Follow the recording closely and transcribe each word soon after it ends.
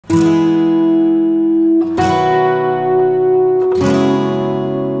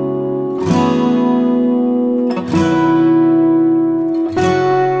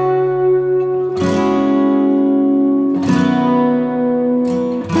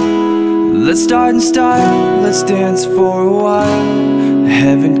Let's start in style, let's dance for a while.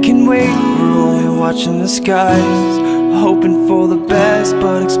 Heaven can wait, we're only watching the skies. Hoping for the best,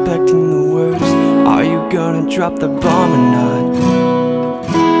 but expecting the worst. Are you gonna drop the bomb or not?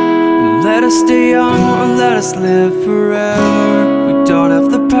 Let us stay young or let us live forever. We don't have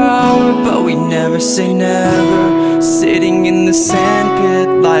the power, but we never say never. Sitting in the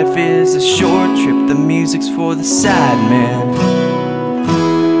sandpit, life is a short trip. The music's for the sad man.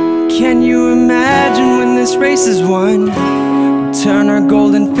 Can you imagine when this race is won? Turn our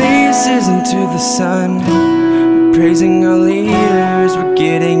golden faces into the sun. Praising our leaders, we're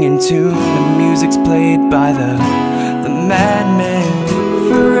getting in tune. The music's played by the madman.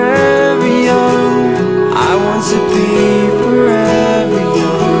 Forever young, I want to be forever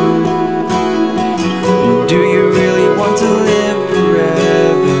young. Do you really want to live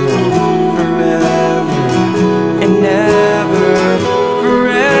forever, forever and ever?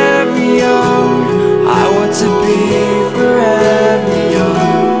 Forever young, I want to be forever young.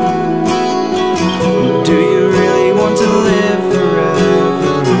 Do you really want to live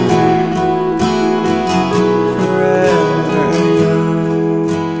forever, forever young?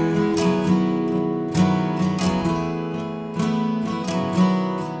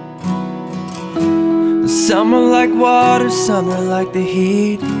 Some are like water, some are like the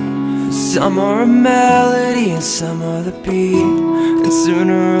heat. Some are a melody and some are the beat. And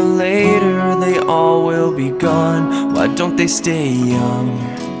sooner or later they all will be gone. Why don't they stay young?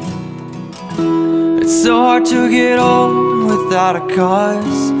 It's so hard to get old without a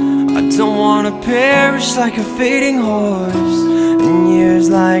cause. I don't want to perish like a fading horse. And years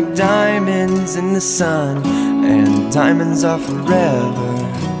like diamonds in the sun, and diamonds are forever.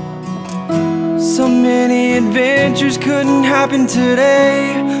 So many adventures couldn't happen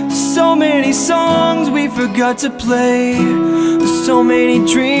today. So many songs we forgot to play. So many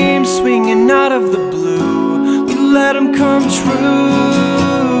dreams swinging out of the blue. We let them come true.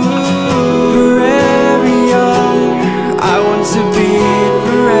 Forever young, I want to be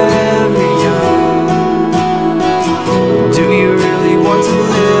forever young. Do you really want to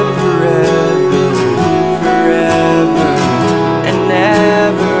live forever, forever and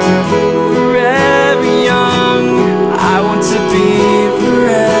ever? Forever young, I want to be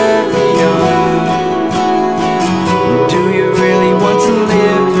forever young. Do you really want to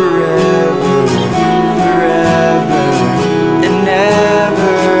live forever, forever and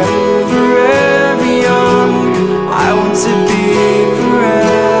ever? Forever young, I want to be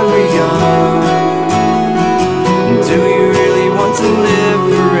forever young. Do you really want to live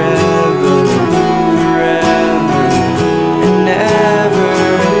forever, forever and ever?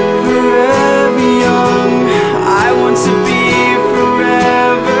 Forever young, I want to be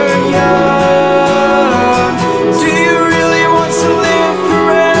forever young. Do you really want to live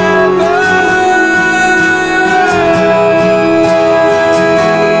forever?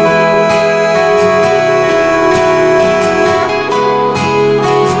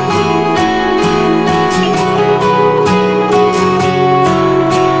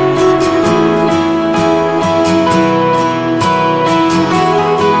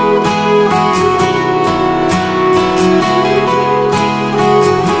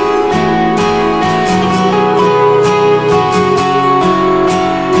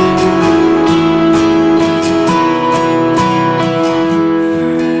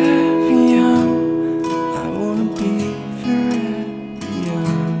 Forever young, I wanna be forever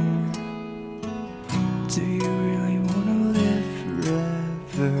young. Do you really wanna live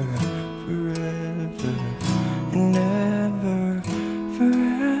forever, forever and ever?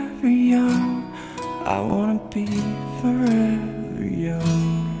 Forever young, I wanna be forever young.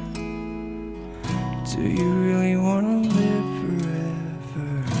 Do you really want